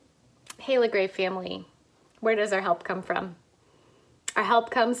Hey, LaGrave family, where does our help come from? Our help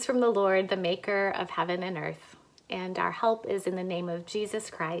comes from the Lord, the maker of heaven and earth, and our help is in the name of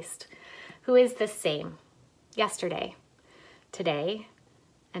Jesus Christ, who is the same yesterday, today,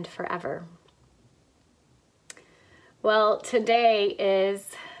 and forever. Well, today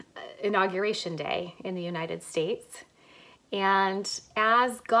is Inauguration Day in the United States, and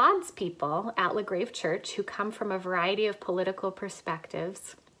as God's people at LaGrave Church who come from a variety of political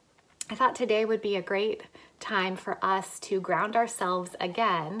perspectives, I thought today would be a great time for us to ground ourselves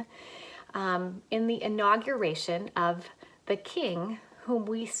again in the inauguration of the King whom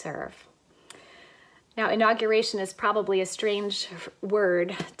we serve. Now, inauguration is probably a strange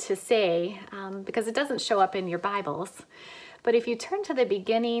word to say because it doesn't show up in your Bibles. But if you turn to the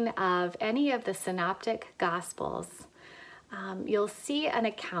beginning of any of the synoptic Gospels, you'll see an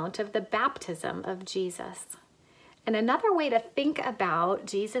account of the baptism of Jesus. And another way to think about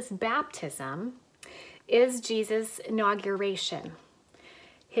Jesus' baptism is Jesus' inauguration,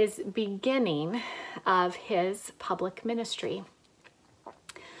 his beginning of his public ministry.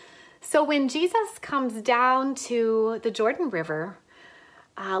 So when Jesus comes down to the Jordan River,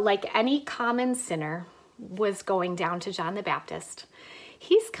 like any common sinner was going down to John the Baptist,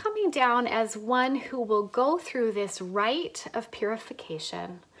 he's coming down as one who will go through this rite of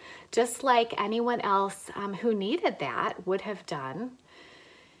purification, just like anyone else who needed that would have done.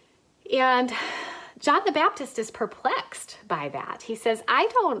 And John the Baptist is perplexed by that. He says,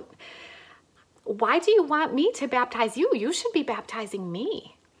 why do you want me to baptize you? You should be baptizing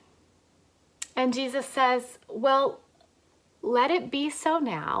me. And Jesus says, well, let it be so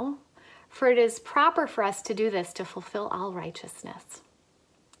now, for it is proper for us to do this to fulfill all righteousness.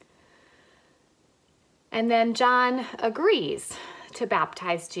 And then John agrees to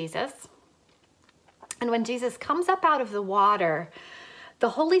baptize Jesus. And when Jesus comes up out of the water,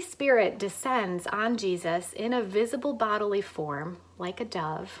 the Holy Spirit descends on Jesus in a visible bodily form, like a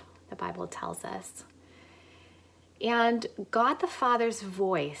dove, the Bible tells us. And God the Father's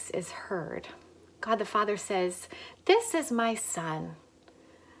voice is heard. God the Father says, "This is my Son,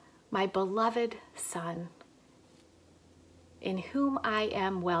 my beloved Son, in whom I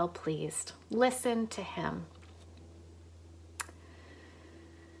am well pleased. Listen to him."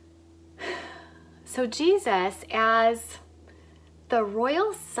 So Jesus, as the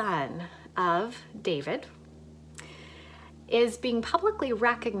royal son of David, is being publicly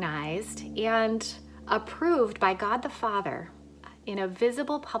recognized and approved by God the Father in a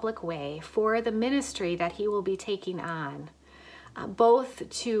visible public way for the ministry that he will be taking on, both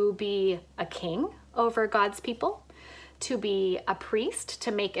to be a king over God's people, to be a priest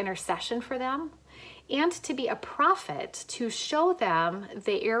to make intercession for them, and to be a prophet to show them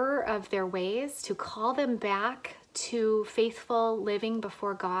the error of their ways, to call them back to faithful living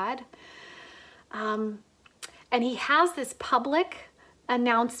before God. And he has this public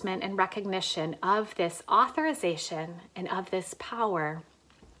announcement and recognition of this authorization and of this power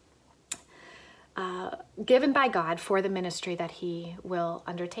given by God for the ministry that he will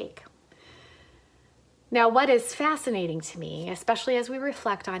undertake. Now, what is fascinating to me, especially as we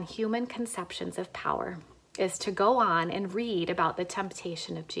reflect on human conceptions of power, is to go on and read about the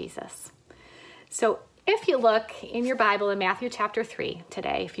temptation of Jesus. So if you look in your Bible in Matthew chapter 3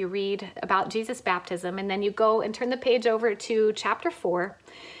 today, if you read about Jesus' baptism, and then you go and turn the page over to chapter 4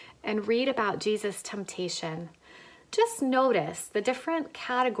 and read about Jesus' temptation, just notice the different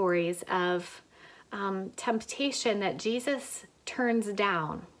categories of temptation that Jesus turns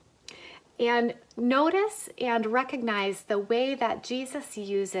down. And notice and recognize the way that Jesus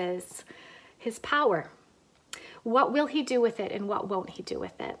uses his power. What will he do with it and what won't he do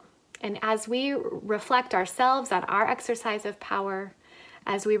with it? And as we reflect ourselves on our exercise of power,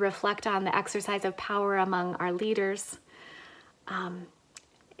 as we reflect on the exercise of power among our leaders,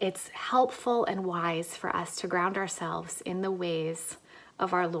 it's helpful and wise for us to ground ourselves in the ways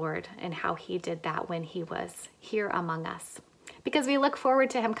of our Lord and how he did that when he was here among us. Because we look forward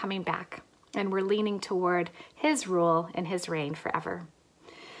to him coming back, and we're leaning toward his rule and his reign forever.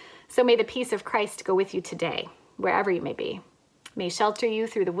 So may the peace of Christ go with you today, wherever you may be. May he shelter you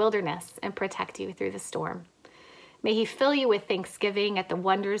through the wilderness and protect you through the storm. May he fill you with thanksgiving at the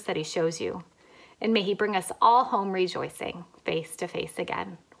wonders that he shows you. And may he bring us all home rejoicing, face to face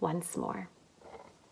again once more.